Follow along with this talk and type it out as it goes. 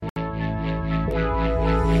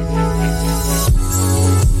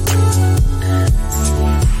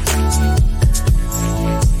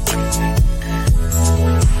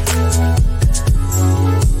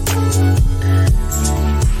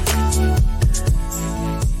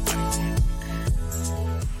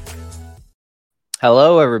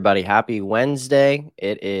Hello, everybody. Happy Wednesday.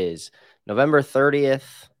 It is November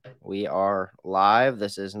 30th. We are live.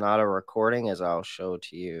 This is not a recording, as I'll show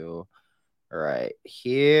to you right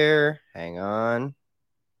here. Hang on.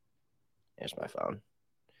 Here's my phone.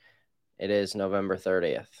 It is November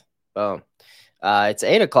 30th. Boom. It's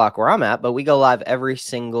 8 o'clock where I'm at, but we go live every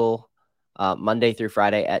single Monday through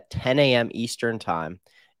Friday at 10 a.m. Eastern time.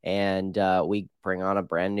 And we bring on a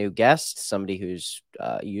brand new guest, somebody who's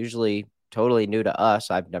usually totally new to us.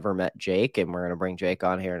 I've never met Jake, and we're going to bring Jake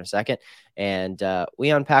on here in a second. And we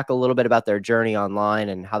unpack a little bit about their journey online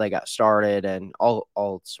and how they got started and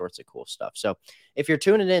all sorts of cool stuff. So if you're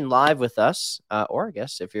tuning in live with us, or I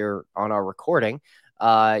guess if you're on our recording,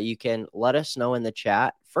 you can let us know in the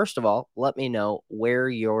chat. First of all, let me know where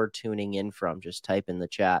you're tuning in from. Just type in the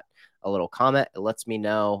chat a little comment. It lets me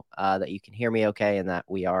know that you can hear me okay and that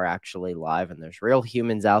we are actually live and there's real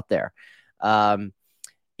humans out there.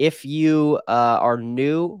 If you are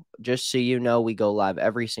new, just so you know, we go live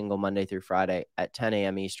every single Monday through Friday at 10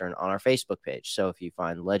 a.m. Eastern on our Facebook page. So if you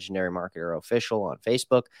find Legendary Marketer Official on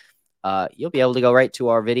Facebook, you'll be able to go right to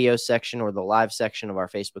our video section or the live section of our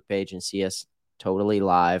Facebook page and see us totally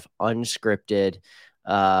live, unscripted,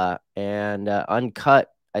 and uncut.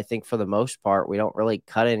 I think for the most part, we don't really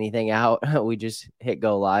cut anything out. We just hit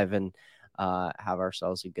go live and have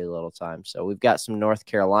ourselves a good little time. So we've got some North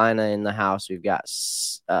Carolina in the house. We've got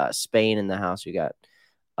Spain in the house. We got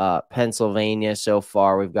Pennsylvania so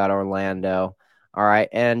far. We've got Orlando. All right.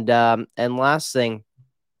 And last thing,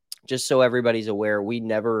 just so everybody's aware, we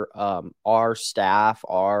never, our staff,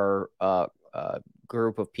 our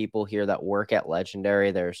group of people here that work at Legendary,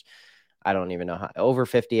 there's, I don't even know how, over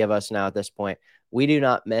 50 of us now at this point. We do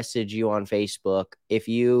not message you on Facebook. If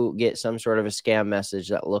you get some sort of a scam message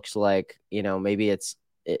that looks like, maybe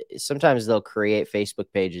sometimes they'll create Facebook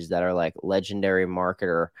pages that are like Legendary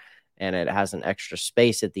Marketer and it has an extra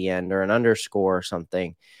space at the end or an underscore or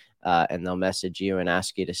something. And they'll message you and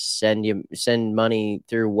ask you to send money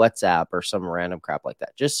through WhatsApp or some random crap like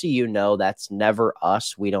that. Just so you know, that's never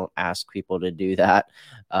us. We don't ask people to do that.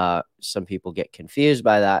 Some people get confused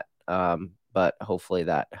by that. But hopefully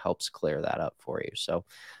that helps clear that up for you. So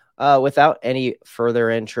without any further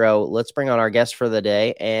intro, let's bring on our guest for the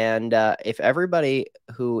day. And if everybody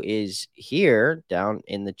who is here down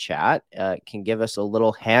in the chat can give us a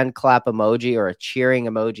little hand clap emoji or a cheering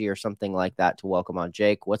emoji or something like that to welcome on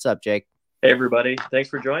Jake. What's up, Jake? Hey, everybody. Thanks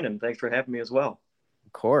for joining. Thanks for having me as well.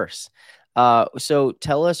 Of course. So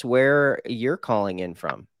tell us where you're calling in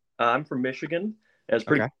from. I'm from Michigan. It's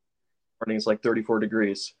pretty morning. It's like 34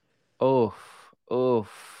 degrees. Oh, So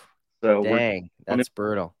dang, that's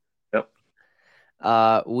brutal. Yep.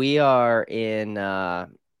 We are in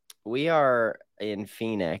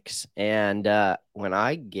Phoenix, and when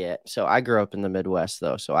I grew up in the Midwest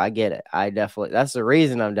though, so I get it. That's the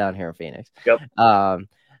reason I'm down here in Phoenix. Yep.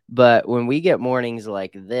 But when we get mornings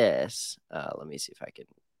like this, let me see if I can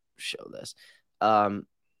show this.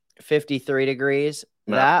 53 degrees.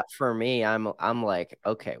 No. That for me, I'm like,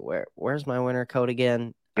 okay, where's my winter coat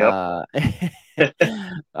again? Yep.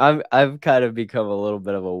 I've kind of become a little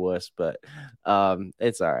bit of a wuss, but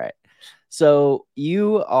it's all right. So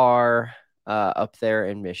you are up there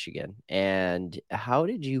in Michigan, and how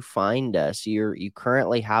did you find us? You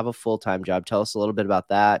currently have a full-time job. Tell us a little bit about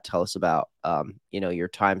that. Tell us about your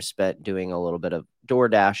time spent doing a little bit of door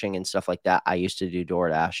dashing and stuff like that. I used to do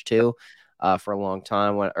DoorDash too. For a long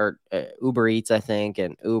time, Uber Eats, I think,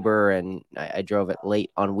 and Uber, and I drove it late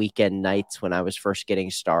on weekend nights when I was first getting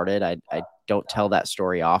started. I don't tell that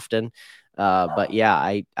story often, but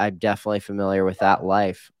yeah, I'm definitely familiar with that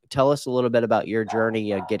life. Tell us a little bit about your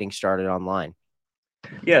journey getting started online.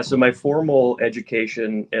 Yeah, so my formal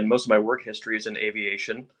education and most of my work history is in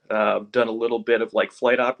aviation. I've done a little bit of like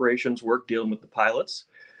flight operations work dealing with the pilots,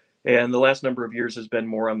 and the last number of years has been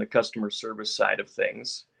more on the customer service side of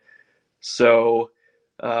things. So,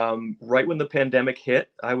 right when the pandemic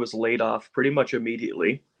hit, I was laid off pretty much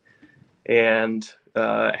immediately and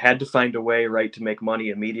had to find a way, right, to make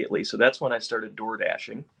money immediately. So that's when I started door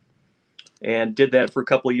dashing and did that for a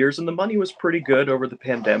couple of years. And the money was pretty good over the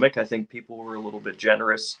pandemic. I think people were a little bit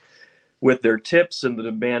generous with their tips, and the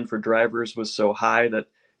demand for drivers was so high that,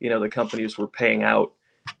 the companies were paying out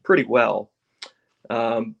pretty well.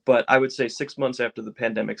 But I would say 6 months after the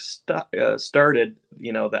pandemic started,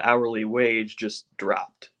 the hourly wage just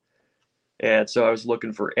dropped. And so I was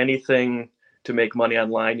looking for anything to make money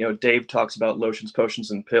online. Dave talks about lotions,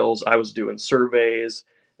 potions, and pills. I was doing surveys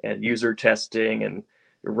and user testing and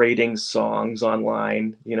rating songs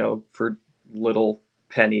online, for little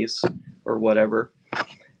pennies or whatever.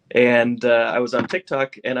 And I was on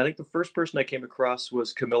TikTok, and I think the first person I came across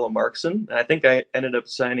was Camilla Markson. And I think I ended up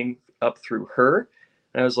signing up through her.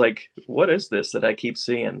 And I was like, what is this that I keep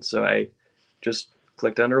seeing? So I just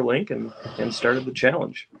clicked on her link and started the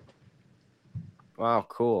challenge. Wow,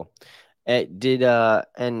 cool. It did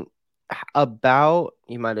and about,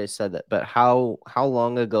 you might have said that, but how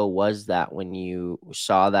long ago was that when you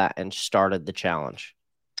saw that and started the challenge?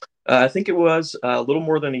 I think it was a little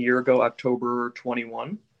more than a year ago, October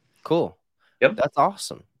 21. Cool. Yep. That's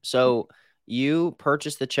awesome. So you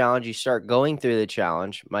purchased the challenge, you start going through the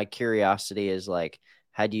challenge. My curiosity is like,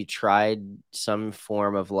 had you tried some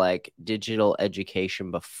form of like digital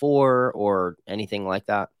education before or anything like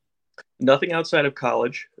that? Nothing outside of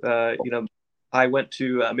college. I went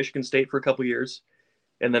to Michigan State for a couple years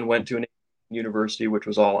and then went to an university, which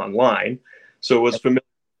was all online. So it was familiar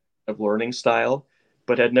with learning style,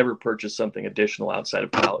 but had never purchased something additional outside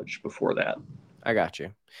of college before that. I got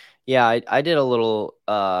you. Yeah, I did a little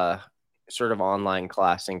sort of online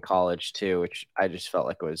class in college too, which I just felt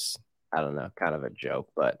like was, I don't know, kind of a joke,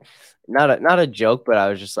 but not a joke, but I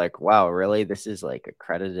was just like, wow, really? This is like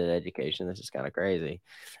accredited education. This is kind of crazy.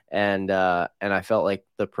 And I felt like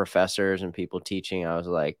the professors and people teaching, I was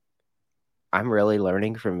like, I'm really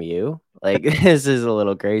learning from you. Like this is a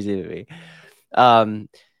little crazy to me. Um,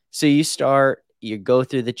 so you go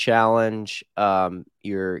through the challenge,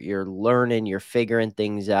 you're learning, you're figuring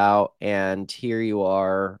things out, and here you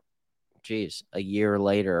are, geez, a year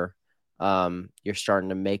later, you're starting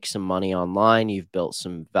to make some money online. You've built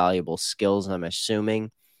some valuable skills, I'm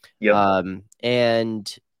assuming. Yep.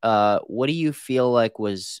 And what do you feel like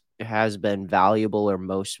has been valuable or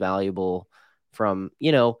most valuable from,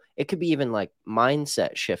 it could be even like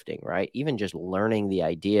mindset shifting, right? Even just learning the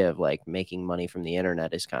idea of like making money from the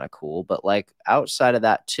internet is kind of cool. But like outside of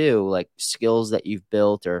that too, like skills that you've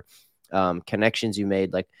built or connections you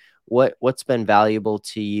made, like what's been valuable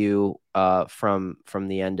to you from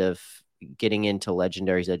the end of getting into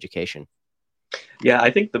Legendary's education? Yeah,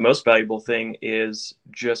 I think the most valuable thing is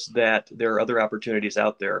just that there are other opportunities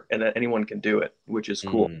out there and that anyone can do it, which is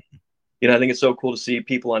cool. Mm. I think it's so cool to see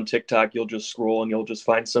people on TikTok. You'll just scroll and you'll just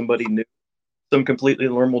find somebody new, some completely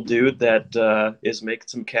normal dude that is making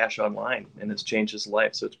some cash online and it's changed his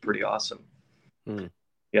life. So it's pretty awesome. Mm.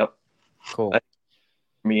 Yep. I, Cool.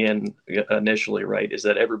 me and initially, right, is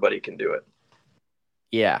that everybody can do it.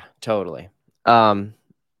 Yeah, totally. Um,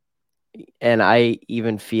 and I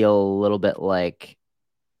even feel a little bit like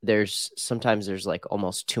sometimes there's like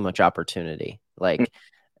almost too much opportunity. Like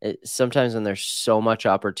sometimes when there's so much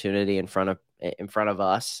opportunity in front of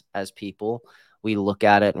us as people, we look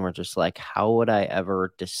at it and we're just like, how would I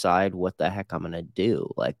ever decide what the heck I'm gonna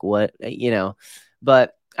do? Like what.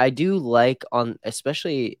 But I do like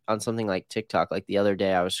especially on something like TikTok. Like the other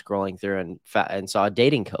day, I was scrolling through and saw a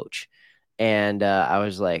dating coach, and I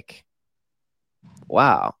was like,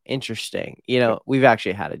 wow, interesting. We've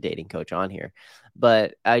actually had a dating coach on here,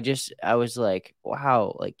 but I was like,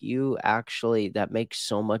 wow, like that makes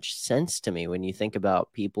so much sense to me when you think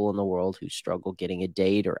about people in the world who struggle getting a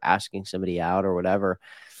date or asking somebody out or whatever.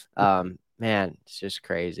 Man, it's just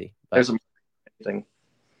crazy. But There's a thing.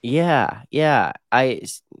 yeah, yeah.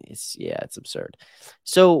 It's absurd.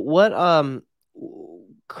 So what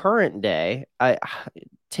current day, I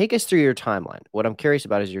take us through your timeline. What I'm curious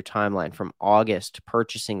about is your timeline from August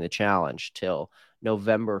purchasing the challenge till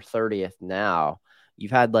November 30th now.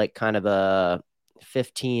 You've had like kind of a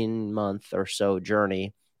 15-month or so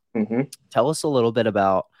journey. Mm-hmm. Tell us a little bit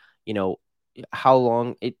about, you know, how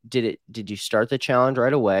long did you start the challenge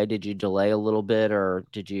right away? Did you delay a little bit or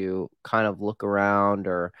did you kind of look around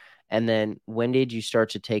and then when did you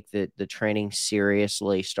start to take the training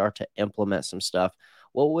seriously, start to implement some stuff?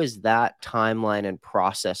 What was that timeline and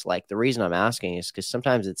process like? The reason I'm asking is because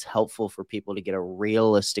sometimes it's helpful for people to get a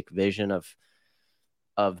realistic vision of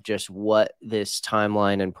just what this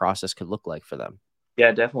timeline and process could look like for them.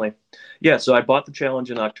 Yeah, definitely. Yeah, so I bought the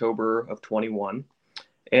challenge in October of 21,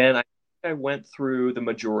 and I went through the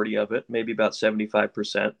majority of it, maybe about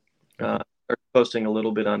 75%. Mhm. Started posting a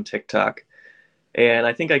little bit on TikTok, and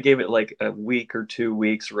I think I gave it like a week or 2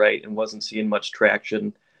 weeks, right, and wasn't seeing much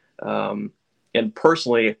traction. Um, and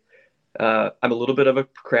personally, I'm a little bit of a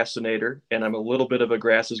procrastinator, and I'm a little bit of a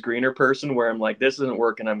grass is greener person, where I'm like, this isn't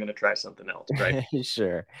working, I'm going to try something else, right?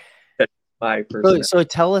 Sure. That's my So, personality. so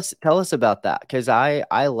tell us about that because I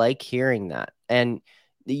like hearing that. And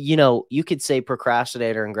you could say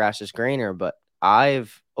procrastinator and grass is greener, but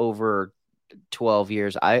I've over 12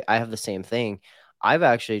 years, I have the same thing. I've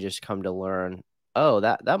actually just come to learn, oh,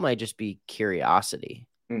 that might just be curiosity,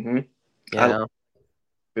 Mm-hmm. you I like know? a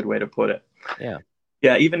good way to put it. Yeah.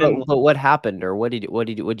 Yeah, even in But what happened, or what did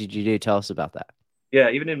you do? Tell us about that. yeah,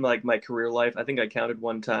 even in like my career life, I think I counted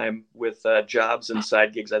one time with jobs and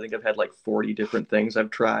side gigs. I think I've had like 40 different things I've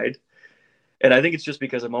tried. And I think it's just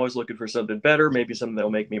because I'm always looking for something better, maybe something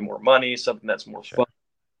that'll make me more money, something that's more fun.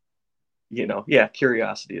 Sure. Yeah,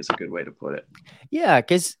 curiosity is a good way to put it. Yeah,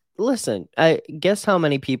 because listen, I guess how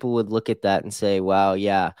many people would look at that and say, "Wow,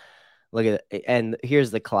 yeah, look at it." And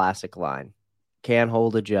here's the classic line: "Can't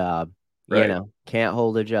hold a job, Right. can't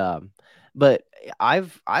hold a job." But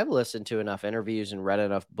I've listened to enough interviews and read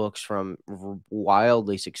enough books from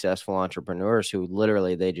wildly successful entrepreneurs who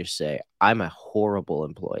literally they just say, "I'm a horrible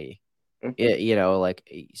employee." Like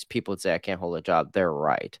people would say, "I can't hold a job." They're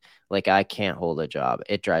right. Like I can't hold a job.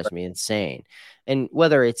 It drives me insane. And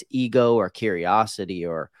whether it's ego or curiosity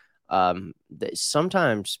or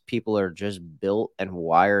sometimes people are just built and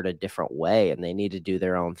wired a different way and they need to do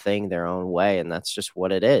their own thing their own way, and that's just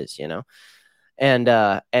what it is. And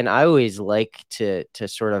I always like to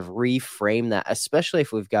sort of reframe that, especially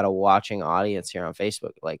if we've got a watching audience here on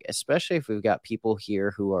Facebook, like especially if we've got people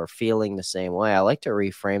here who are feeling the same way. I like to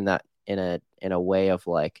reframe that in a way of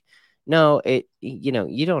like, no,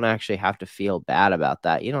 you don't actually have to feel bad about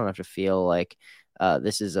that. You don't have to feel like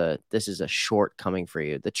this is a shortcoming for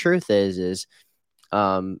you. The truth is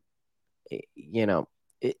um you know,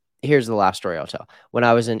 here's the last story I'll tell. When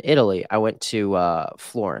I was in Italy, I went to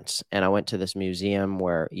Florence, and I went to this museum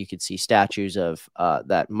where you could see statues of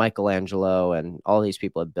that Michelangelo and all these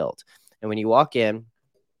people had built. And when you walk in,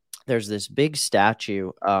 there's this big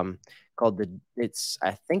statue called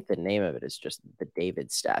I think the name of it is just the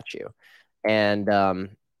David statue. And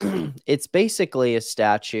it's basically a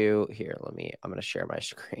statue. Here, I'm going to share my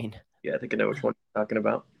screen. Yeah, I think I know which one you're talking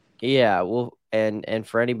about. Yeah, well, and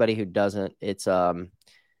for anybody who doesn't, it's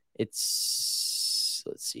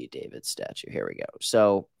let's see, David statue. Here we go.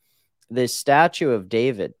 So this statue of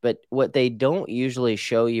David, but what they don't usually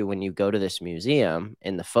show you when you go to this museum,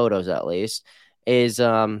 in the photos at least, is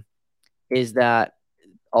that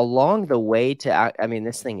along the way I mean,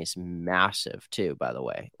 this thing is massive too, by the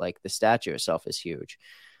way. Like the statue itself is huge.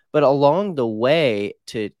 But along the way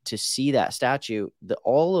to see that statue,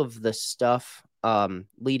 all of the stuff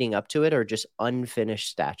leading up to it are just unfinished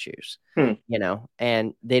statues, Hmm.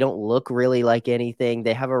 and they don't look really like anything.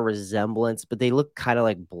 They have a resemblance, but they look kind of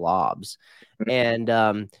like blobs. And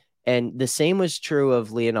the same was true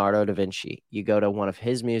of Leonardo da Vinci. You go to one of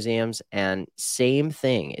his museums, and same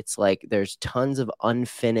thing. It's like there's tons of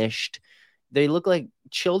unfinished. They look like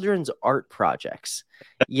children's art projects.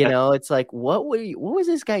 It's like what was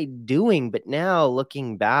this guy doing? But now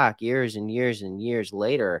looking back years and years and years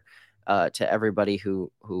later, to everybody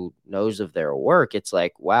who knows of their work, it's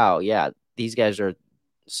like, wow, yeah, these guys are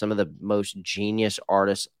some of the most genius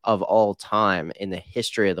artists of all time in the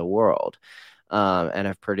history of the world, and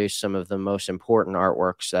have produced some of the most important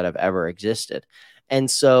artworks that have ever existed. And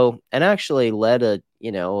actually led a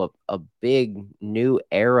big new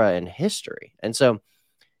era in history. And so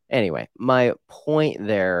anyway, my point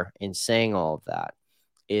there in saying all of that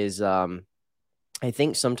is I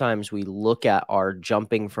think sometimes we look at our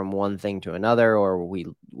jumping from one thing to another, or we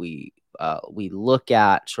look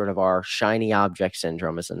at sort of our shiny object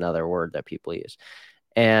syndrome is another word that people use,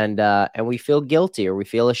 and we feel guilty or we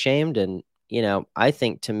feel ashamed. And I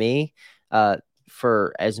think, to me,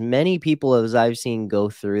 for as many people as I've seen go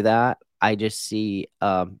through that, I just see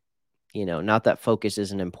not that focus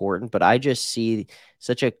isn't important, but I just see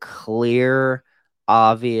such a clear,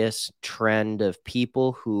 obvious trend of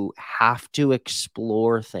people who have to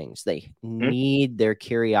explore things. They Hmm. need their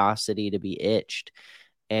curiosity to be itched.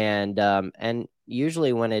 And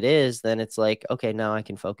usually when it is, then it's like, okay, now I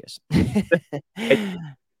can focus. I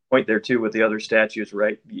point there too with the other statues,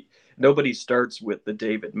 right? Nobody starts with the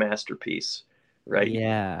David masterpiece, right?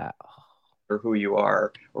 Yeah. Or who you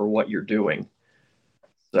are or what you're doing.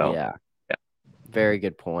 So, Yeah. yeah. Very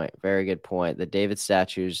good point. Very good point. The David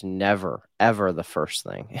statue's never, ever the first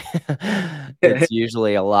thing. It's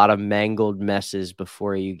usually a lot of mangled messes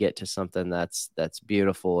before you get to something that's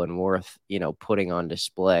beautiful and worth, putting on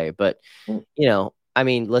display. But, I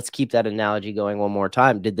mean, let's keep that analogy going one more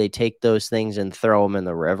time. Did they take those things and throw them in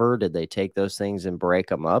the river? Did they take those things and break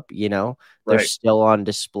them up? They're Right. still on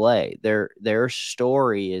display. Their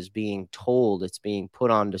story is being told. It's being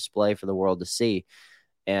put on display for the world to see.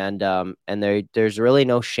 And there's really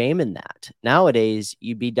no shame in that. Nowadays,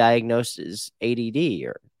 you'd be diagnosed as ADD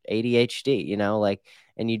or ADHD, like,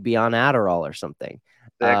 and you'd be on Adderall or something.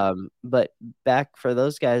 Exactly. But back for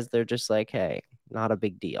those guys, they're just like, hey, not a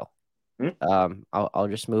big deal. Hmm. I'll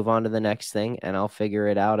just move on to the next thing and I'll figure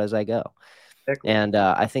it out as I go. Exactly. And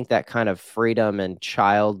I think that kind of freedom and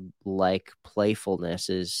childlike playfulness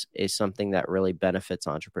is something that really benefits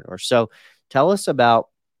entrepreneurs. So tell us about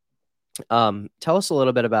tell us a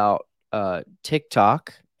little bit about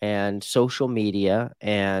TikTok and social media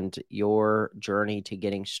and your journey to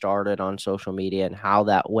getting started on social media and how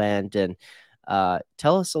that went. And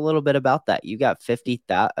tell us a little bit about that. You got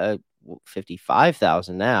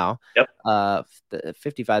 55,000 now, Yep.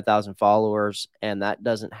 55,000 followers, and that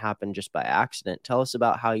doesn't happen just by accident. Tell us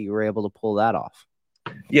about how you were able to pull that off.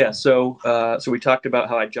 Yeah. So we talked about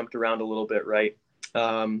how I jumped around a little bit, right?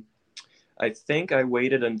 Um, I think I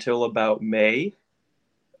waited until about May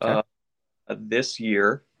Okay. this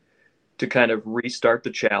year to kind of restart the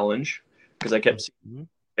challenge because I kept seeing Mhm.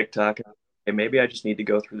 TikTok. And, okay, maybe I just need to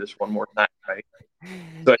go through this one more time, right?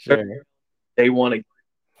 So I started Sure. day one, again,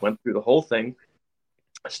 went through the whole thing.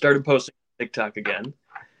 I started posting TikTok again.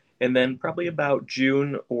 And then probably about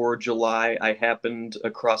June or July, I happened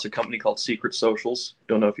across a company called Secret Socials.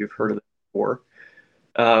 Don't know if you've heard of it before,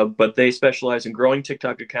 but they specialize in growing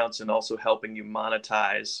TikTok accounts and also helping you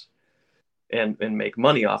monetize and make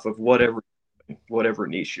money off of whatever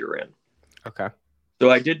niche you're in. Okay. So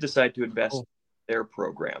I did decide to invest Cool. in their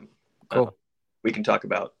program. Uh, Cool. we can talk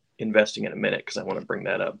about investing in a minute because I want to bring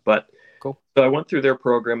that up. But Cool. so I went through their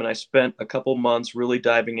program and I spent a couple months really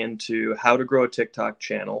diving into how to grow a TikTok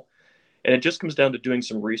channel. And it just comes down to doing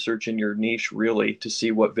some research in your niche, really, to see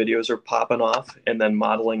what videos are popping off and then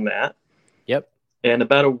modeling that. Yep. And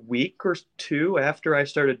about a week or two after I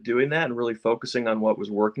started doing that and really focusing on what was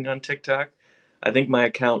working on TikTok, I think my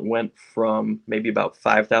account went from maybe about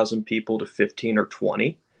 5,000 people to 15 or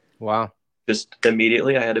 20. Wow. Just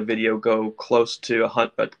immediately, I had a video go close to I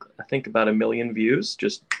think about 1 million views,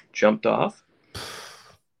 just jumped off.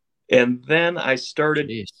 And then I started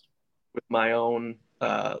Jeez. with my own,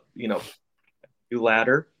 new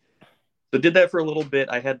ladder. So did that for a little bit.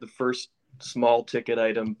 I had the first small ticket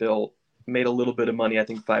item built, made a little bit of money. I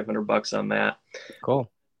think $500 on that. Cool.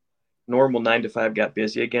 Normal 9 to 5 got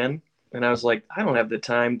busy again, and I was like, I don't have the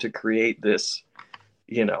time to create this,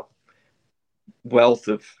 you know, wealth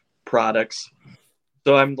of products.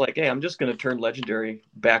 So I'm like, hey, I'm just going to turn Legendary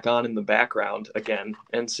back on in the background again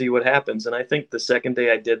and see what happens. And I think the second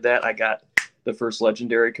day I did that, I got the first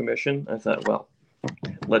Legendary commission. I thought, well,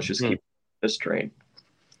 let's just keep this train.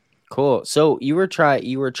 Cool. So you were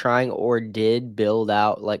trying or did build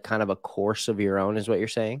out like kind of a course of your own, is what you're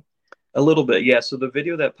saying? A little bit, yeah. So the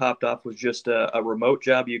video that popped off was just a remote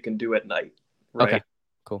job you can do at night, Okay. right?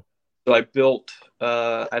 Cool. So I built,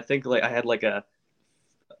 I think like I had like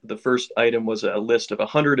the first item was a list of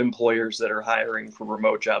 100 employers that are hiring for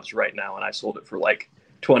remote jobs right now, and I sold it for like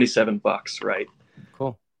 $27, right?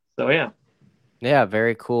 Cool. So yeah, Yeah,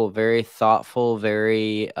 very cool. Very thoughtful,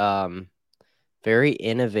 very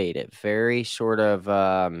innovative, very sort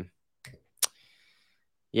of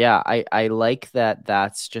yeah, I like that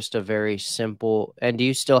that's just a very simple. And do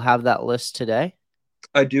you still have that list today?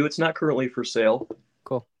 I do. It's not currently for sale.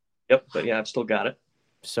 Cool. Yep, but yeah, I've still got it.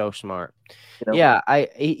 So smart. You know, Yeah,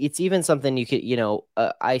 it's even something you could,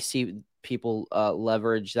 I see people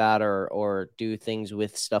leverage that or do things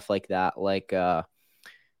with stuff like that. Like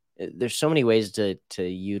there's so many ways to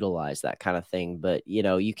utilize that kind of thing, but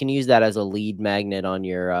you can use that as a lead magnet on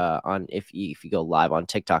your on if you go live on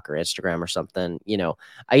TikTok or Instagram or something.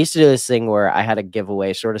 I used to do this thing where I had a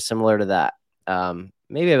giveaway sort of similar to that,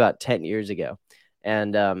 maybe about 10 years ago.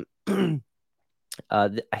 And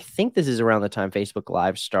I think this is around the time Facebook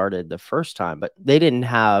Live started the first time, but they didn't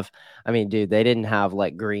have, I mean, dude, they didn't have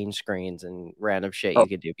like green screens and random shit oh, you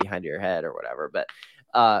could do behind your head or whatever. But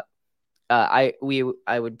I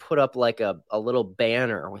would put up like a little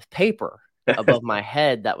banner with paper above my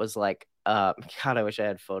head that was like, God, I wish I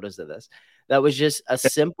had photos of this. That was just a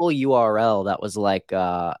simple URL that was like,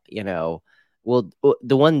 well,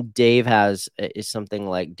 the one Dave has is something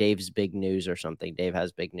like Dave's Big News or something. Dave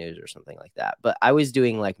has big news or something like that. But I was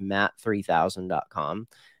doing like matt3000.com,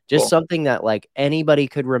 just cool. something that like anybody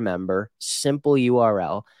could remember, simple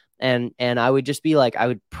URL. And I would just be like, I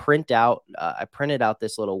would I printed out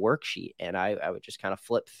this little worksheet and I would just kind of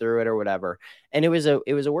flip through it or whatever. And it was a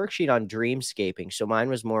worksheet on dreamscaping. So mine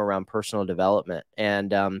was more around personal development.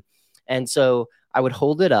 And so I would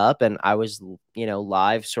hold it up and I was,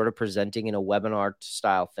 live sort of presenting in a webinar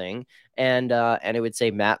style thing. And it would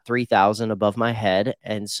say Matt 3000 above my head.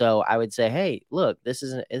 And so I would say, hey, look, this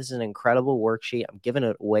is an incredible worksheet. I'm giving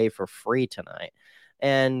it away for free tonight.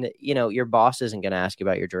 And, your boss isn't going to ask you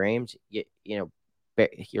about your dreams.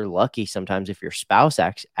 You're lucky sometimes if your spouse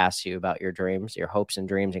asks you about your dreams, your hopes and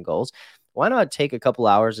dreams and goals. why not take a couple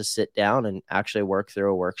hours to sit down and actually work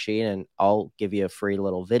through a worksheet, and I'll give you a free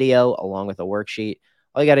little video along with a worksheet.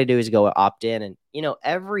 All you got to do is go opt in. And,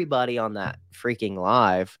 everybody on that freaking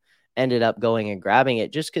live ended up going and grabbing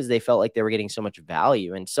it just because they felt like they were getting so much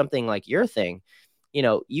value. And something like your thing,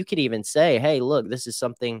 you could even say, hey, look, this is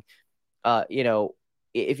something,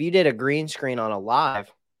 if you did a green screen on a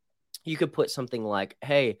live, you could put something like,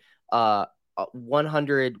 hey,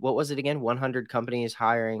 100, what was it again? 100 companies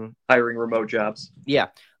hiring remote jobs. Yeah.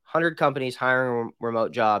 100 companies hiring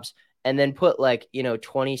remote jobs, and then put like,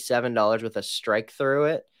 $27 with a strike through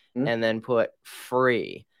it, and then put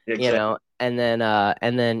free, Exactly. and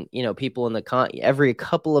then, people in the every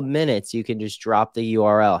couple of minutes, you can just drop the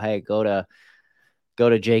URL. Hey, go to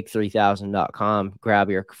jake3000.com, grab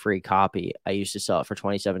your free copy. I used to sell it for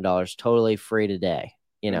 $27, totally free today.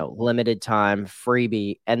 Limited time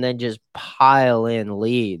freebie, and then just pile in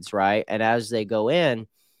leads, right? And as they go in,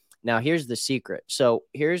 now here's the secret. So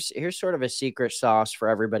here's sort of a secret sauce for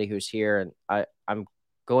everybody who's here. And I'm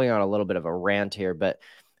going on a little bit of a rant here, but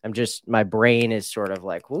my brain is sort of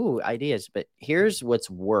like, ooh, ideas. But here's what's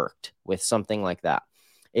worked with something like that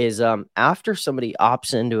is after somebody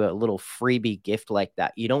opts into a little freebie gift like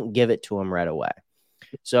that, you don't give it to them right away.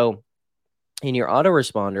 So in your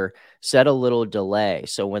autoresponder, set a little delay.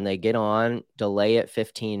 So when they get on, delay it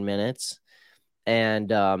 15 minutes. And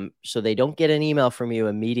so they don't get an email from you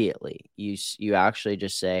immediately. You actually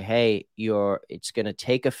just say, hey, it's going to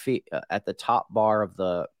take a fee at the top bar of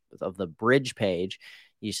the bridge page.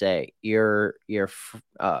 You say your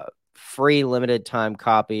free limited time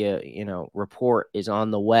copy, report is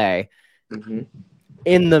on the way. Mm-hmm.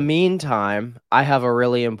 In the meantime, I have a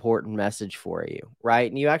really important message for you, right?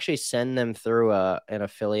 And you actually send them through an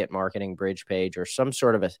affiliate marketing bridge page or some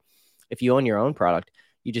sort of if you own your own product,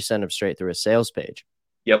 you just send them straight through a sales page.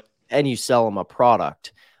 Yep. And you sell them a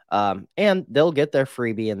product. And they'll get their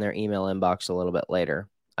freebie in their email inbox a little bit later.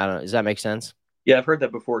 I don't know. Does that make sense? Yeah, I've heard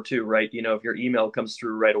that before too, right? If your email comes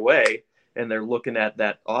through right away and they're looking at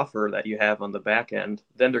that offer that you have on the back end,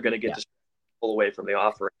 then they're going to get to pull away from the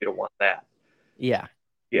offer. You don't want that. Yeah.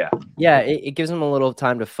 Yeah. Yeah. It gives them a little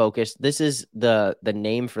time to focus. This is the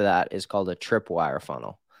name for that is called a tripwire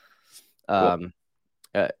funnel. Cool.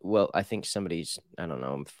 Well, I think I don't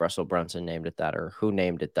know if Russell Brunson named it that or who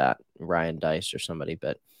named it that, Ryan Dice or somebody,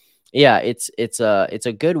 but yeah, it's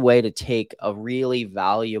a good way to take a really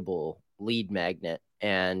valuable lead magnet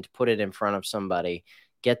and put it in front of somebody,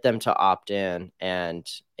 get them to opt in. And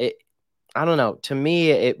I don't know, to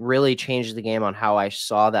me, it really changed the game on how I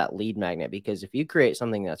saw that lead magnet, because if you create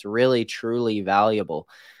something that's really, truly valuable,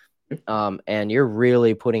 and you're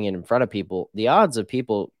really putting it in front of people, the odds of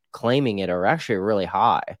people claiming it are actually really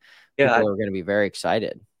high. Yeah, People are going to be very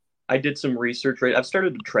excited. I did some research, right? I've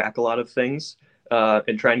started to track a lot of things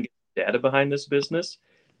and try and get data behind this business.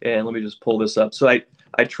 And let me just pull this up. So I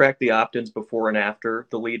track the opt-ins before and after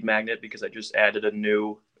the lead magnet because I just added a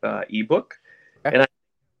new ebook. Okay. And I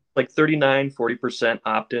like 39-40%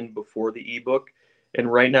 opt-in before the ebook.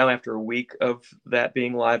 And right now, after a week of that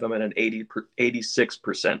being live, I'm at an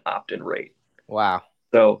 86% opt-in rate. Wow.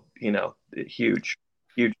 So, huge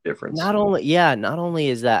difference. Not only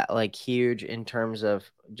is that like huge in terms of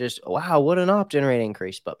just, wow, what an opt-in rate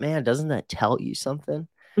increase, but man, doesn't that tell you something?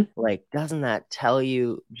 Like, doesn't that tell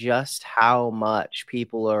you just how much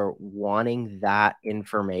people are wanting that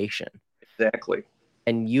information? Exactly.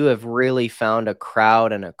 And you have really found a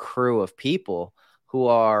crowd and a crew of people who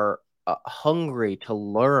are hungry to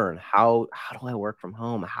learn how do I work from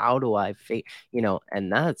home? How do I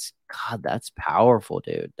and that's powerful,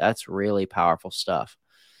 dude. That's really powerful stuff.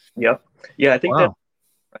 Yep. Yeah, I think Wow.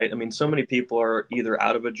 that's right. I mean, so many people are either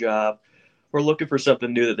out of a job or looking for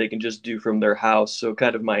something new that they can just do from their house. So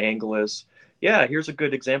kind of my angle is, yeah, here's a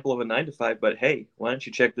good example of a 9 to 5, but hey, why don't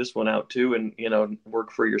you check this one out too and,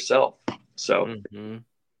 work for yourself. So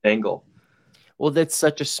angle. Well, that's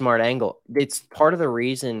such a smart angle. It's part of the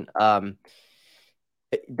reason,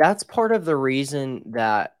 that's part of the reason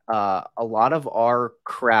that a lot of our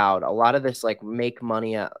crowd, a lot of this like make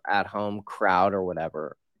money at home crowd or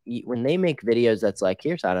whatever, when they make videos that's like,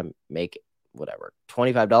 here's how to make whatever,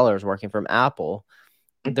 $25 working from Apple,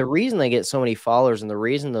 the reason they get so many followers and the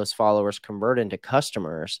reason those followers convert into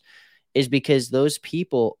customers is because those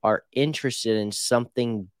people are interested in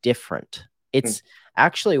something different. It's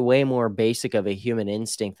actually way more basic of a human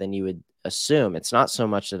instinct than you would assume. It's not so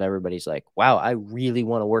much that everybody's like, wow, I really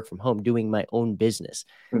want to work from home doing my own business.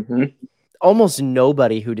 Almost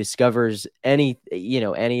nobody who discovers any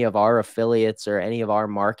of our affiliates or any of our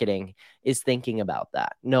marketing is thinking about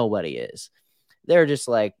that. Nobody is. They're just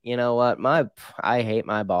like, you know what? I hate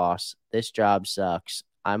my boss. This job sucks.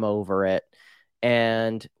 I'm over it.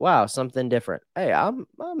 And wow, something different. Hey, I'm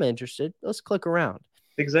interested. Let's click around.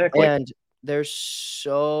 Exactly. And there's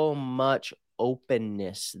so much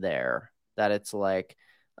openness there that it's like,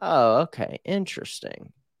 oh, okay,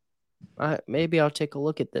 interesting. Maybe I'll take a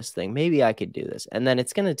look at this thing. Maybe I could do this. And then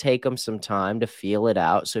it's going to take them some time to feel it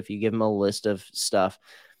out. So if you give them a list of stuff,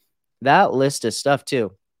 that list of stuff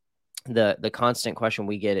too, the constant question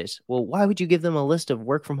we get is, well, why would you give them a list of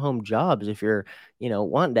work from home jobs if you're,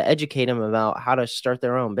 wanting to educate them about how to start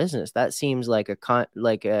their own business? That seems like a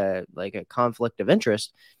conflict of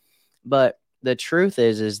interest. But the truth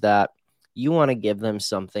is that you want to give them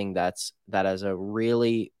something that's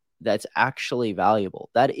actually valuable.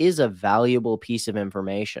 That is a valuable piece of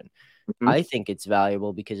information. Mhm. I think it's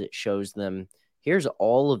valuable because it shows them here's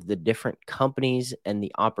all of the different companies and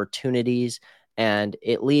the opportunities. And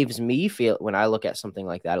it leaves me when I look at something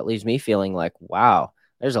like that, it leaves me feeling like, wow,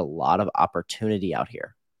 there's a lot of opportunity out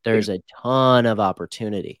here. There's a ton of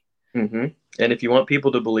opportunity. Mm-hmm. And if you want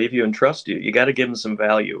people to believe you and trust you, you got to give them some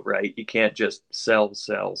value, right? You can't just sell,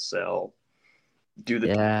 sell, sell, do the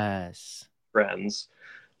Yes. trends.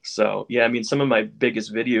 So yeah, I mean, some of my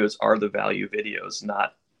biggest videos are the value videos,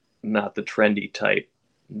 not the trendy type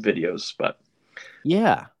videos. But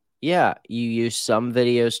Yeah. Yeah. You use some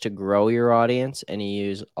videos to grow your audience and you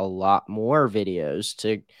use a lot more videos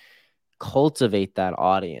to cultivate that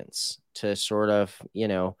audience to sort of,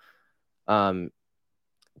 um,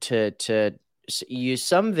 to use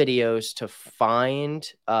some videos to find,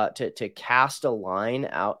 to cast a line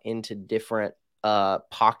out into different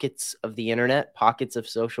pockets of the internet, pockets of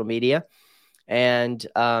social media. And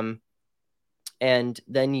then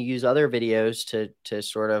you use other videos to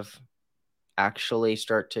sort of actually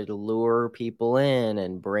start to lure people in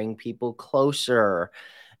and bring people closer.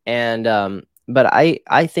 And but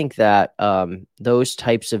I think that those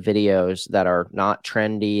types of videos that are not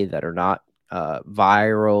trendy, that are not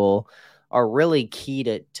viral, are really key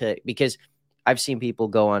to because I've seen people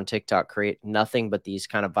go on TikTok, create nothing but these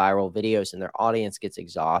kind of viral videos, and their audience gets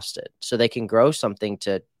exhausted. So they can grow something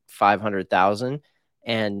to 500,000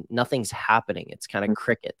 and nothing's happening. It's kind of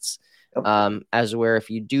crickets. As where if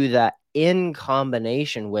you do that in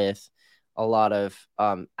combination with a lot of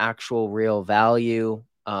actual real value,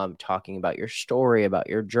 talking about your story, about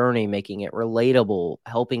your journey, making it relatable,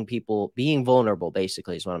 helping people, being vulnerable,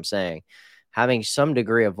 basically, is what I'm saying. Having some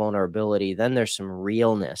degree of vulnerability, then there's some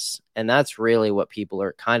realness. And that's really what people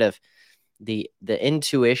are kind of the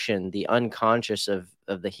intuition, the unconscious of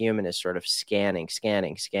the human is sort of scanning.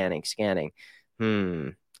 Scan,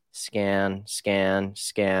 scan,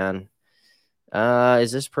 scan.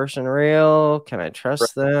 Is this person real? Can I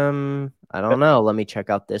trust them? I don't know. Let me check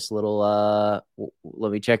out this little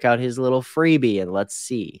let me check out his little freebie and let's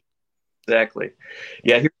see. exactly.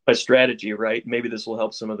 Yeah, here's my strategy, right? Maybe this will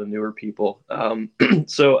help some of the newer people.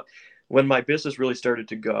 So when my business really started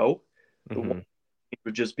to go, the one Mm-hmm. thing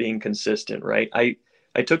was just being consistent, right?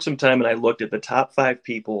 I took some time and I looked at the top 5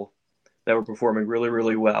 people that were performing really,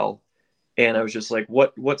 really well. And I was just like,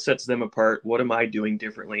 what sets them apart? What am I doing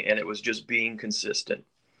differently? And it was just being consistent.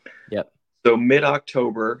 Yep. So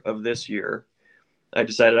mid-October of this year, I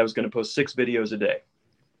decided I was going to post 6 videos a day.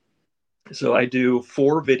 So I do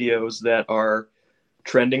 4 videos that are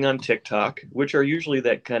trending on TikTok, which are usually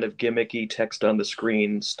that kind of gimmicky text on the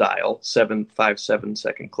screen style, 7 5 7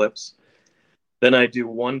 second clips. Then I do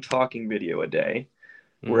one talking video a day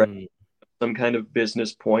where I Mm, have some kind of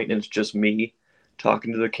business point and it's just me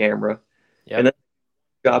talking to the camera. And yep.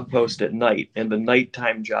 then job post at night, and the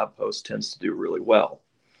nighttime job post tends to do really well.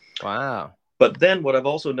 Wow. But then what I've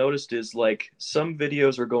also noticed is like some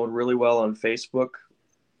videos are going really well on Facebook,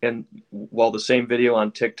 and while the same video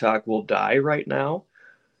on TikTok will die right now.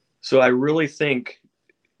 So I really think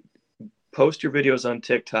post your videos on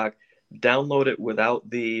TikTok, download it without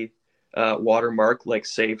the watermark, like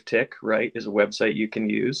Save Tick, right, is a website you can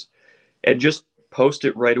use, and just post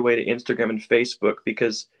it right away to Instagram and Facebook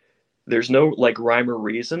because there's no like rhyme or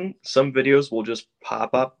reason. Some videos will just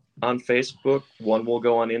pop up on Facebook, one will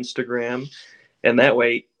go on Instagram, and that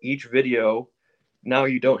way each video, now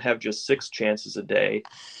you don't have just 6 chances a day.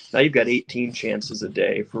 Now you've got 18 chances a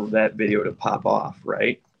day for that video to pop off,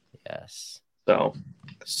 right? Yes. So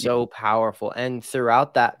So powerful. And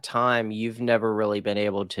throughout that time, you've never really been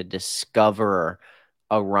able to discover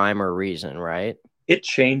a rhyme or reason, right? it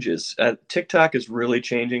changes. TikTok is really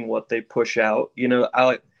changing what they push out.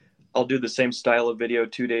 I'll do the same style of video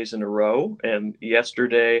 2 days in a row, and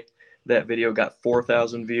yesterday that video got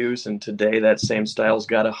 4,000 views, and today that same style's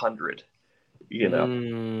got 100. You know,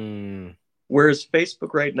 Mm, whereas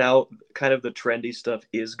Facebook right now, kind of the trendy stuff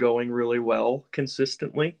is going really well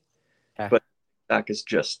consistently, okay. but TikTok is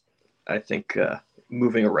just, I think,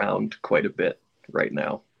 moving around quite a bit right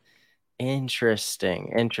now.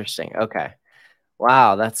 Interesting. Interesting. Okay.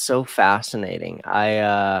 Wow, that's so fascinating.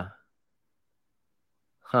 Huh.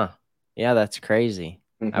 Yeah, that's crazy.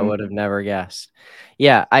 I Hmm. would have never guessed.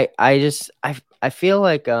 Yeah, I feel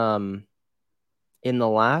like in the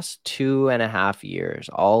last 2.5 years,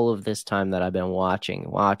 all of this time that I've been watching,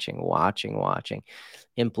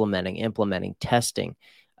 implementing, testing,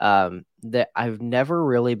 that I've never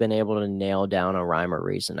really been able to nail down a rhyme or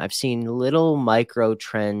reason. I've seen little micro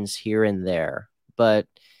trends here and there, but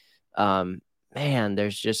um, man,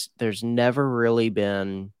 there's never really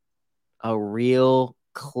been a real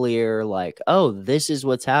clear, like, oh, this is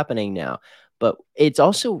what's happening now. But it's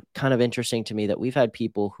also kind of interesting to me that like we've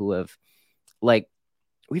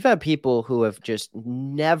had people who have just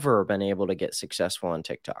never been able to get successful on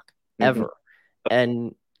TikTok Hmm. ever.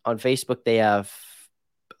 And on Facebook, they have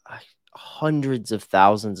hundreds of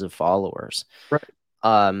thousands of followers. Right.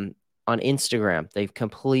 Um, on Instagram, they've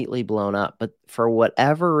completely blown up. But for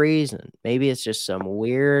whatever reason, maybe it's just some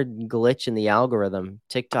weird glitch in the algorithm,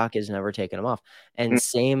 TikTok has never taken them off. And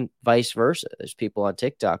same vice versa. There's people on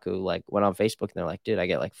TikTok who like went on Facebook and they're like, dude, I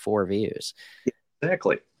get like 4 views.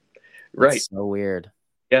 Exactly. Right. It's so weird.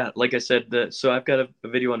 Yeah. Like I said, so I've got a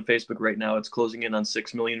video on Facebook right now. It's closing in on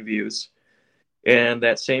 6 million views. And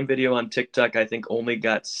that same video on TikTok, I think only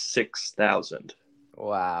got 6,000.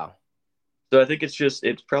 Wow. So I think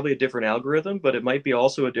it's probably a different algorithm, but it might be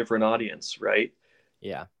also a different audience, right?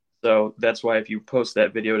 Yeah. So that's why if you post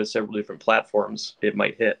that video to several different platforms, it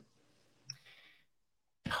might hit.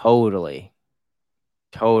 Totally.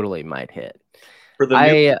 Totally might hit. For the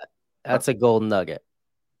new I That's a golden nugget.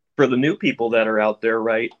 for the new people that are out there,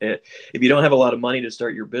 right? If you don't have a lot of money to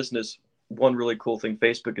start your business, one really cool thing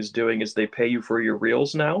Facebook is doing is they pay you for your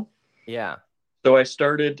reels now. Yeah. So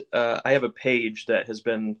I have a page that has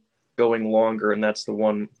been going longer, and that's the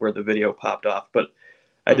one where the video popped off. But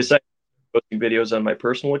I Hmm. decided to post videos on my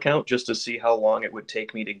personal account just to see how long it would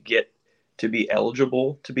take me to get to be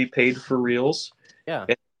eligible to be paid for reels. Yeah.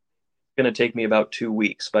 It's going to take me about 2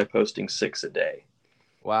 weeks by posting 6 a day.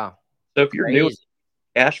 Wow. So if you're new, Crazy.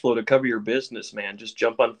 cash flow to cover your business, man, just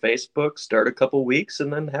jump on Facebook, start a couple weeks,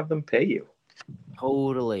 and then have them pay you.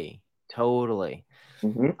 Totally. Totally.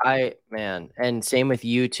 Mm-hmm. Man, and same with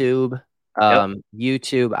YouTube. Yep.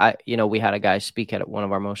 YouTube, we had a guy speak at one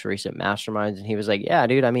of our most recent masterminds, and he was like, yeah,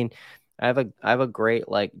 dude, I mean, I have a great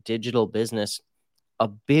like digital business. A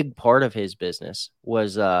big part of his business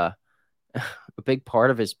was a big part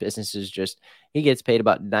of his business is just he gets paid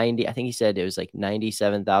about 90, I think he said it was like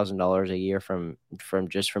 $97,000 a year from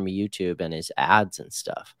just from YouTube and his ads and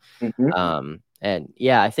stuff. Mm-hmm. And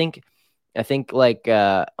yeah, I think like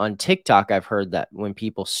on TikTok, I've heard that when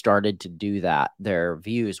people started to do that, their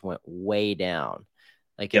views went way down.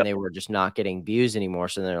 Like, and Yep. they were just not getting views anymore.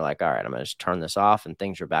 So they're like, all right, I'm going to just turn this off and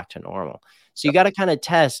things are back to normal. So you got to kind of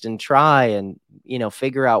test and try and,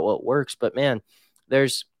 figure out what works. But man,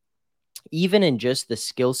 there's even in just the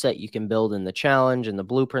skill set you can build in the challenge and the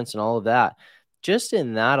blueprints and all of that, just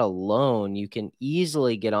in that alone, you can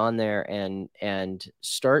easily get on there and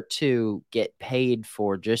start to get paid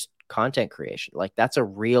for just content creation. Like that's a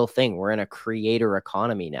real thing. We're in a creator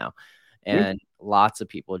economy now, Mm-hmm. and lots of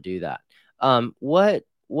people do that. What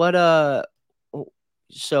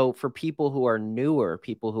so for people who are newer,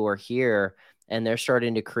 people who are here and they're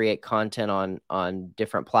starting to create content on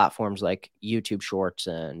different platforms like YouTube Shorts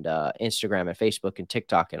and Instagram and Facebook and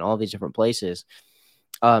TikTok and all these different places.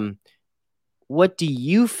 Um, what do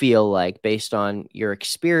you feel like, based on your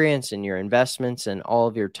experience and your investments and all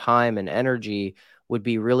of your time and energy, would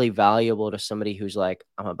be really valuable to somebody who's like,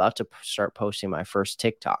 I'm about to start posting my first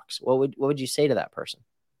TikToks? What would you say to that person?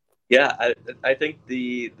 Yeah, I think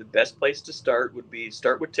the best place to start would be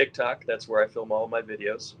start with TikTok. That's where I film all of my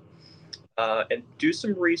videos. And do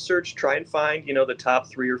some research. Try and find the top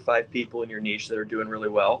 3 or 5 people in your niche that are doing really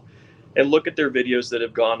well, and look at their videos that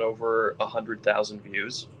have gone over 100,000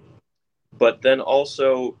 views. But then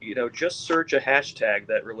also just search a hashtag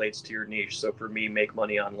that relates to your niche. So for me, make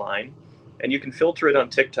money online, and you can filter it on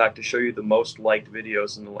TikTok to show you the most liked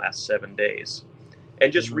videos in the last 7 days,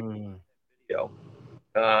 and just read Mm, the video.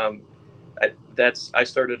 Um, I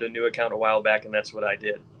started a new account a while back, and that's what I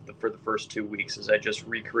did for the first 2 weeks. Is I just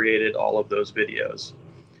recreated all of those videos,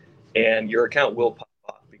 and your account will pop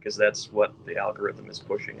up because that's what the algorithm is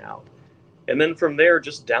pushing out. And then from there,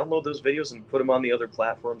 just download those videos and put them on the other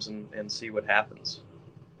platforms and see what happens.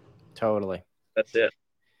 totally. That's it.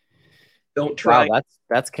 Don't Wow, try.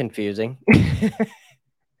 that's confusing.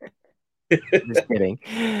 Just kidding.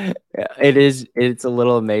 Yeah, it's a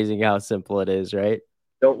little amazing how simple it is, right?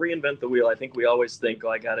 Don't reinvent the wheel. I think we always think, oh,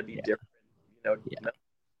 I got to be Yeah. different. Yeah. No,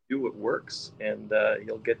 do what works, and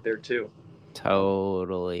you'll get there too.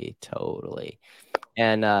 Totally. Totally.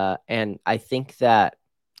 And I think that,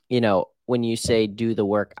 when you say do the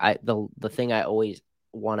work, the thing I always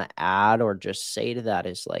want to add or just say to that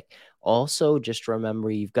is like, also just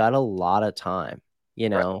remember you've got a lot of time,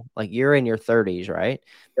 Right. like you're in your 30s, right?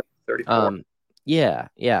 Yep. 34. Um,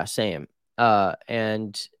 yeah, same.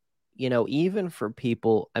 And even for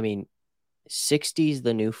people, I mean, 60 is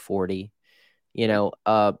the new 40, Mhm.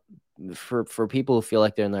 for people who feel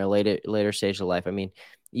like they're in their later stage of life. I mean,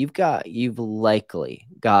 you've likely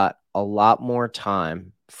got a lot more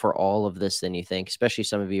time for all of this than you think, especially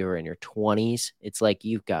some of you who are in your 20s. It's like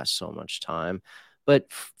you've got so much time. But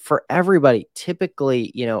for everybody,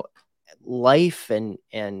 typically, life and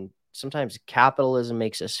sometimes capitalism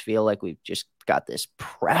makes us feel like we've just got this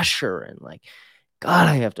pressure and like, God,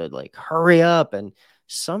 I have to like hurry up. And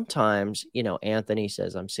sometimes, Anthony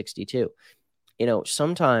says I'm 62.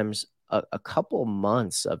 Sometimes a couple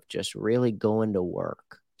months of just really going to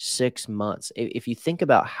work, 6 months. If you think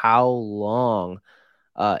about how long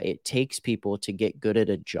it takes people to get good at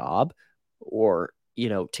a job, or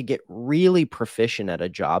to get really proficient at a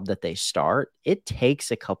job that they start, it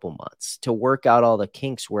takes a couple months to work out all the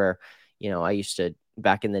kinks. Where I used to,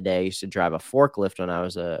 back in the day, I used to drive a forklift when I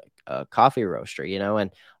was a coffee roaster,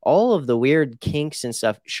 and all of the weird kinks and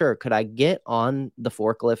stuff. Sure, could I get on the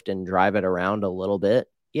forklift and drive it around a little bit?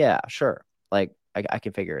 Yeah, sure, like I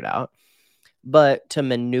can figure it out. But to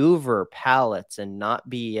maneuver pallets and not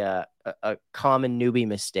be a common newbie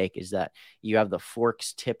mistake is that you have the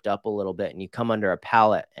forks tipped up a little bit and you come under a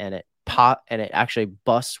pallet and it actually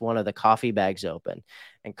busts one of the coffee bags open,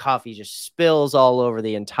 and coffee just spills all over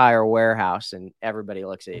the entire warehouse, and everybody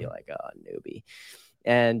looks at you like, oh, newbie.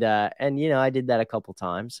 And I did that a couple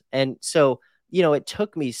times. And so, it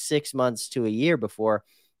took me 6 months to a year before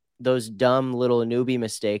those dumb little newbie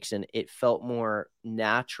mistakes, and it felt more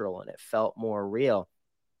natural and it felt more real.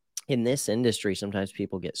 In this industry, sometimes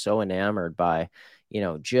people get so enamored by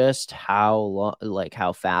just how long, like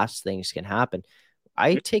how fast things can happen.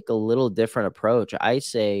 I take a little different approach. I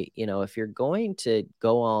say, if you're going to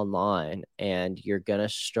go online and you're going to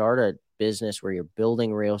start a business where you're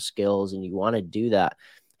building real skills and you want to do that,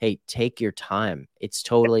 hey, take your time. It's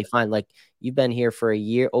totally fine. Like, you've been here for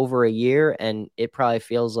over a year, and it probably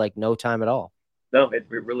feels like no time at all. No, it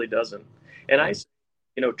really doesn't. And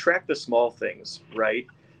Yeah. track the small things, right?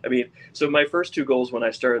 I mean, so my first two goals when I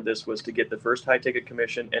started this was to get the first high ticket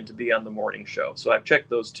commission and to be on the morning show. So I've checked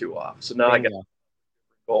those two off. So now I got Bingo.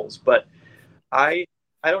 goals, but I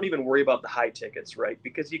I don't even worry about the high tickets, right?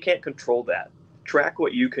 Because you can't control that. Track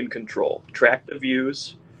what you can control. Track the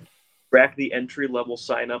views, track the entry level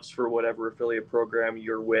signups for whatever affiliate program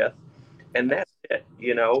you're with, and Yep. that's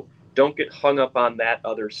it. Don't get hung up on that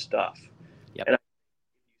other stuff. Yep. And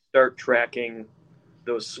start tracking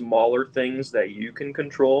those smaller things that you can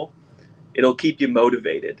control, it'll keep you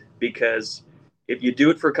motivated because if you do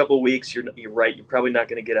it for a couple of weeks, you're right. You're probably not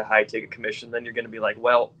going to get a high ticket commission. Then you're going to be like,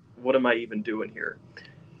 well, what am I even doing here?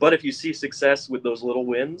 But if you see success with those little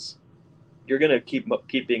wins, you're going to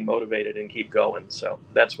keep being motivated and keep going. So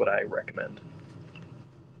that's what I recommend.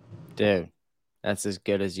 Dude, that's as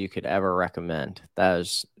good as you could ever recommend. That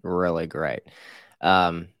was really great.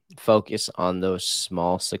 Focus on those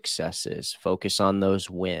small successes, focus on those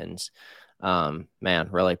wins. Man,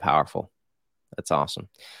 really powerful. That's awesome.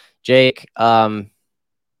 Jake, I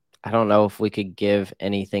don't know if we could give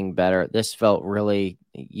anything better. This felt really,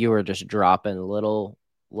 you were just dropping little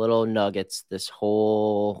nuggets this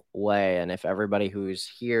whole way. And if everybody who's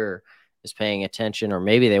here is paying attention, or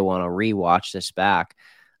maybe they want to rewatch this back,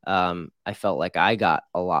 I felt like I got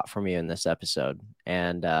a lot from you in this episode.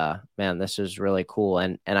 And man, this was really cool.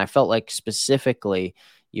 And I felt like specifically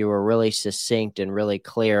you were really succinct and really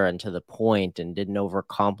clear and to the point and didn't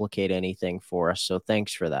overcomplicate anything for us. So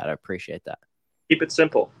thanks for that. I appreciate that. Keep it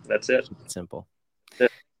simple. That's it. Keep it simple. That's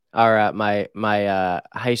it. All right, my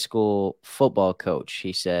high school football coach,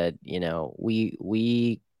 he said, we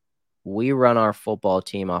run our football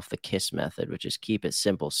team off the KISS method, which is keep it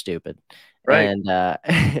simple, stupid. Right. And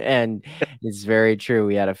and it's very true.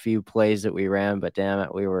 We had a few plays that we ran, but damn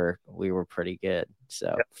it, we were pretty good.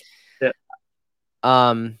 So Yeah.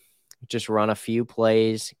 just run a few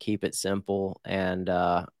plays, keep it simple, and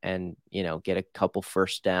get a couple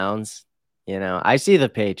first downs. I see the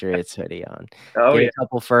Patriots hoodie on. Oh, Get yeah. a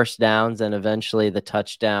couple first downs, and eventually the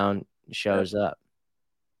touchdown shows up.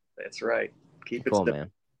 That's right. Keep it Cool, simple.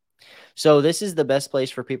 man. So this is the best place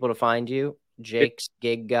for people to find you, Jake's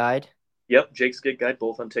Gig Guide. Yep. Jake's Gig Guide,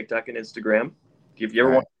 both on TikTok and Instagram. If you All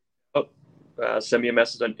ever right. want send me a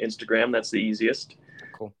message on Instagram. That's the easiest.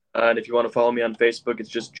 Cool. And if you want to follow me on Facebook, it's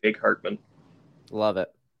just Jake Hartman. Love it.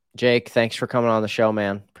 Jake, thanks for coming on the show,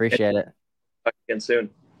 man. Appreciate it. Talk again soon.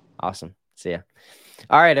 Awesome. See ya.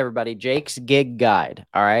 All right, everybody. Jake's Gig Guide.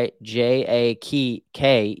 All right. JAKES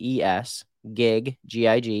Gig,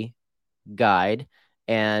 GIG, Guide.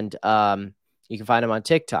 And you can find him on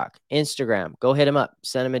TikTok, Instagram. Go hit him up.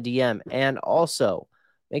 Send him a DM. And also,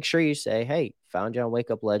 make sure you say, hey, found you on Wake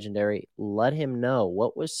Up Legendary. Let him know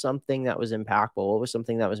what was something that was impactful, what was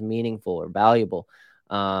something that was meaningful or valuable.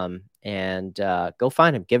 And go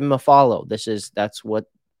find him. Give him a follow. That's what,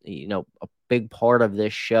 a big part of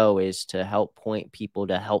this show is to help point people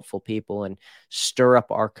to helpful people and stir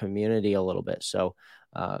up our community a little bit. So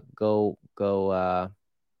go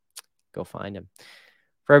find him.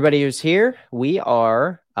 For everybody who's here, we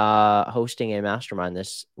are hosting a mastermind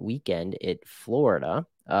this weekend in Florida.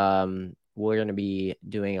 We're going to be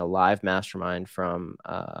doing a live mastermind from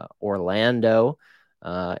Orlando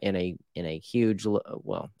in a huge,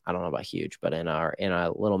 well, I don't know about huge, but in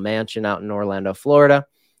a little mansion out in Orlando, Florida.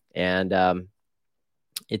 And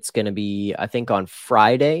it's going to be, I think on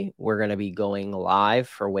Friday, we're going to be going live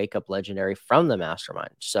for Wake Up Legendary from the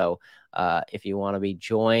mastermind. So if you want to be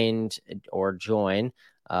joined or join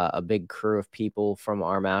a big crew of people from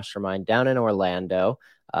our mastermind down in Orlando,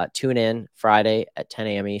 tune in Friday at 10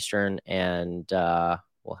 a.m. Eastern, and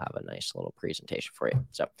we'll have a nice little presentation for you.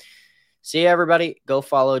 So see you, everybody. Go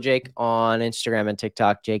follow Jake on Instagram and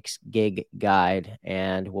TikTok, Jake's Gig Guide,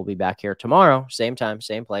 and we'll be back here tomorrow. Same time,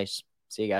 same place. See you guys.